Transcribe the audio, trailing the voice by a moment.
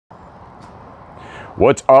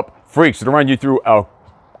What's up, freaks? I'm gonna run you through a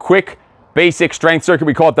quick, basic strength circuit.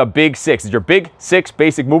 We call it the Big Six. It's your Big Six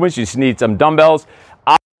basic movements. You just need some dumbbells,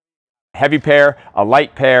 a heavy pair, a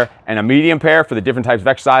light pair, and a medium pair for the different types of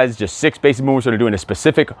exercises. Just 6 basic movements we're gonna do in a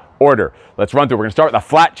specific order. Let's run through. We're gonna start with a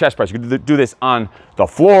flat chest press. You can do this on the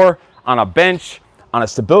floor, on a bench, on a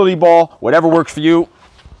stability ball, whatever works for you.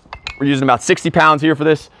 We're using about 60 pounds here for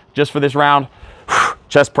this, just for this round.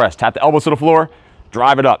 Chest press, tap the elbows to the floor,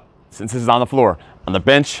 drive it up. Since this is on the floor. On the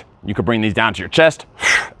bench, you could bring these down to your chest.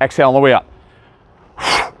 Exhale on the way up.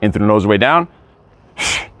 In through the nose, the way down.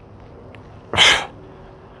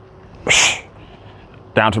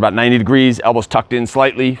 Down to about 90 degrees, elbows tucked in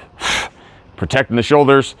slightly. Protecting the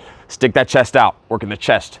shoulders. Stick that chest out. Working the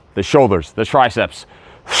chest, the shoulders, the triceps.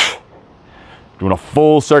 Doing a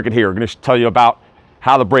full circuit here. We're going to tell you about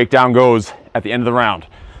how the breakdown goes at the end of the round.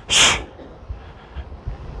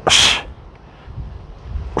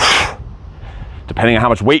 Depending on how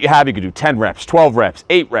much weight you have, you can do 10 reps, 12 reps,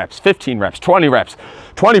 8 reps, 15 reps, 20 reps,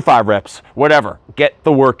 25 reps, whatever. Get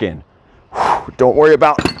the work in. Don't worry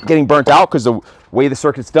about getting burnt out because the way the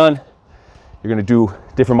circuit's done, you're gonna do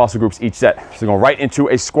different muscle groups each set. So going right into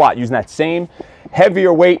a squat using that same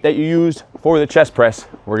heavier weight that you used for the chest press.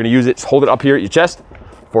 We're gonna use it, hold it up here at your chest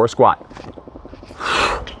for a squat.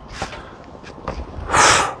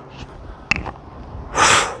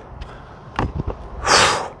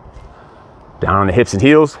 Down on the hips and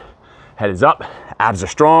heels, head is up, abs are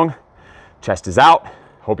strong, chest is out.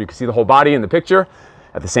 Hope you can see the whole body in the picture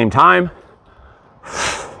at the same time.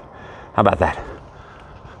 How about that?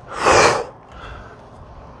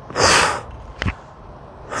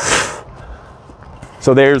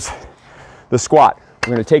 So there's the squat.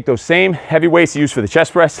 We're gonna take those same heavy weights you use for the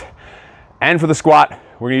chest press and for the squat,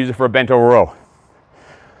 we're gonna use it for a bent over row.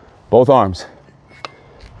 Both arms.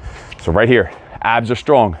 So right here, abs are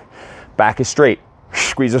strong. Back is straight.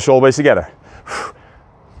 Squeeze the shoulder blades together.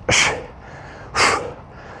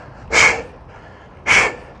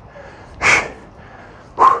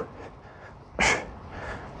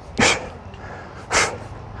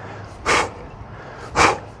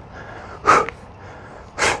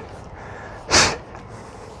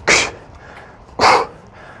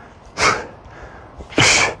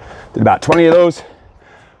 Did about 20 of those.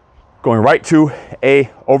 Going right to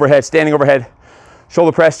a overhead, standing overhead.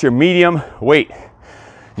 Shoulder press to your medium weight. You're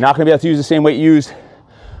not gonna be able to use the same weight you used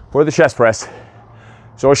for the chest press.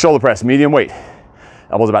 So a shoulder press, medium weight.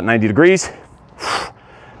 Elbows about 90 degrees.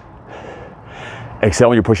 Exhale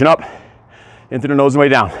when you're pushing up. Into the nose and way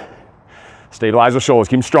down. Stabilize those shoulders,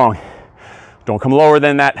 keep them strong. Don't come lower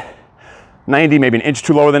than that 90, maybe an inch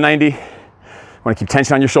too lower than 90. You wanna keep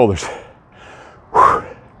tension on your shoulders.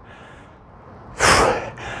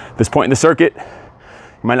 This point in the circuit,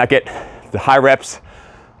 you might not get the high reps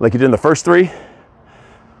like you did in the first 3.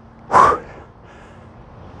 You're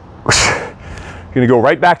gonna go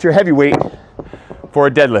right back to your heavy weight for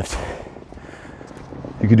a deadlift.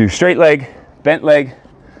 You can do straight leg, bent leg.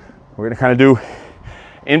 We're gonna kind of do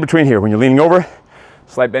in between here. When you're leaning over,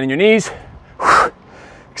 slight bend in your knees.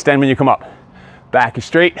 Extend when you come up. Back is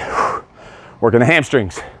straight. Working the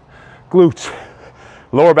hamstrings, glutes,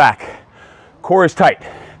 lower back. Core is tight.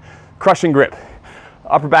 Crushing grip.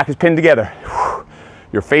 Upper back is pinned together.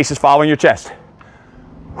 Your face is following your chest.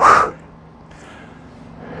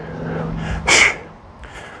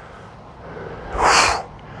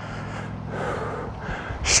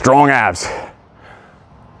 Strong abs.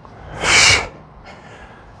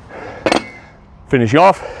 Finishing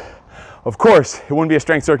off, of course, it wouldn't be a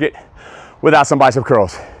strength circuit without some bicep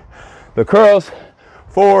curls. The curls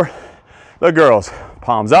for the girls.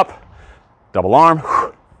 Palms up, double arm,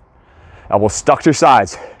 elbows stuck to your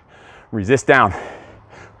sides. Resist down.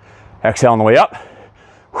 Exhale on the way up.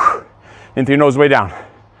 Into your nose, way down.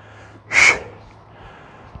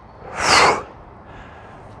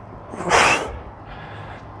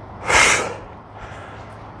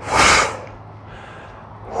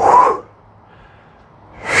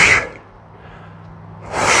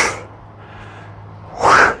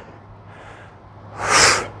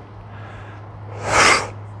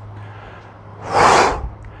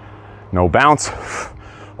 No bounce.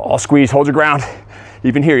 All squeeze, hold your ground.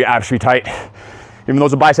 Even here, your abs should be tight. Even though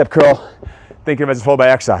it's a bicep curl, think of it as a full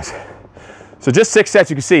body exercise. So just 6 sets,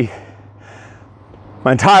 you can see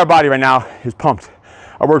my entire body right now is pumped.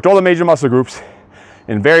 I worked all the major muscle groups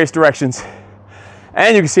in various directions,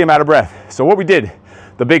 and you can see I'm out of breath. So what we did,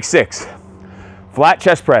 the Big Six, flat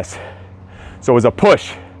chest press. So it was a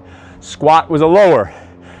push. Squat was a lower.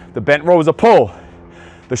 The bent row was a pull.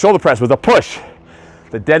 The shoulder press was a push.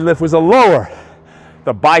 The deadlift was a lower.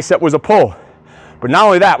 The bicep was a pull. But not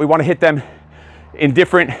only that, we want to hit them in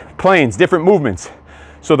different planes, different movements.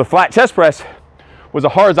 So the flat chest press was a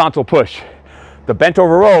horizontal push. The bent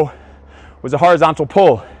over row was a horizontal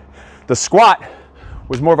pull. The squat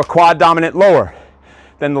was more of a quad dominant lower.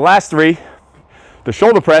 Then the last three, the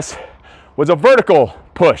shoulder press was a vertical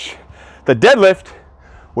push. The deadlift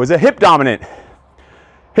was a hip dominant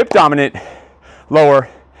lower,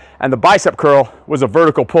 and the bicep curl was a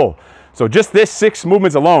vertical pull. So just this 6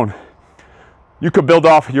 movements alone, you could build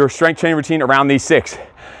off your strength training routine around these 6.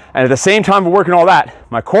 And at the same time of working all that,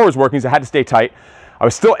 my core was working, so I had to stay tight. I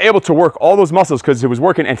was still able to work all those muscles because it was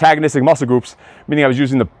working antagonistic muscle groups, meaning I was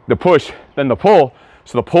using the push, then the pull.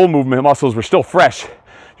 So the pull movement muscles were still fresh.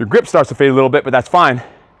 Your grip starts to fade a little bit, but that's fine.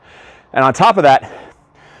 And on top of that,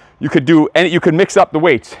 you could mix up the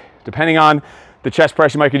weights. Depending on the chest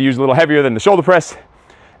press, you might could use a little heavier than the shoulder press.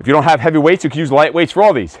 If you don't have heavy weights, you can use light weights for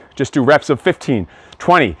all these. Just do reps of 15,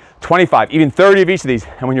 20, 25, even 30 of each of these.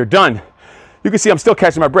 And when you're done, you can see I'm still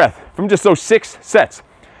catching my breath from just those 6 sets.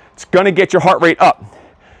 It's gonna get your heart rate up.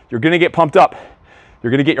 You're gonna get pumped up.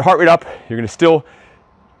 You're gonna get your heart rate up. You're gonna still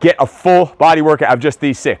get a full body workout of just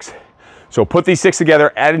these 6. So put these 6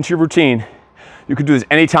 together, add into your routine. You can do this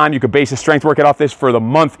anytime. You could base a strength workout off this for the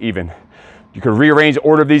month even. You could rearrange the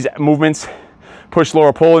order of these movements. Push,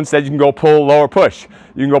 lower, pull. Instead, you can go pull, lower, push.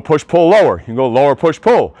 You can go push, pull, lower. You can go lower, push,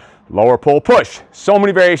 pull. Lower, pull, push. So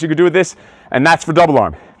many variations you could do with this, and that's for double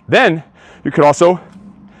arm. Then you could also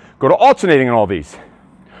go to alternating on all these,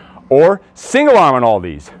 or single arm on all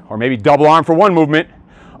these, or maybe double arm for one movement,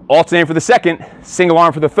 alternating for the second, single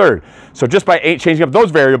arm for the third. So just by changing up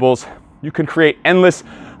those variables, you can create endless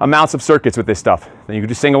amounts of circuits with this stuff. Then you can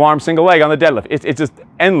do single arm, single leg on the deadlift. It's just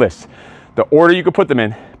endless. The order you could put them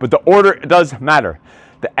in, but the order does matter.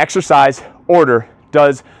 The exercise order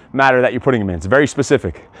does matter that you're putting them in. It's very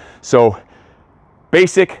specific. So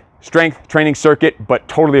basic strength training circuit, but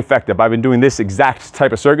totally effective. I've been doing this exact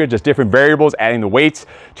type of circuit, just different variables, adding the weights,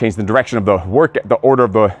 changing the direction of the work, the order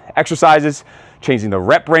of the exercises, changing the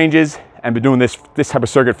rep ranges, and been doing this type of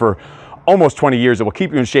circuit for almost 20 years. It will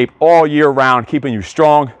keep you in shape all year round, keeping you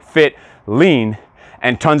strong, fit, lean,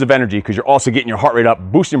 and tons of energy, because you're also getting your heart rate up,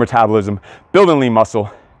 boosting your metabolism, building lean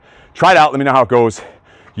muscle. Try it out. Let me know how it goes.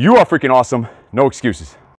 You are freaking awesome. No excuses.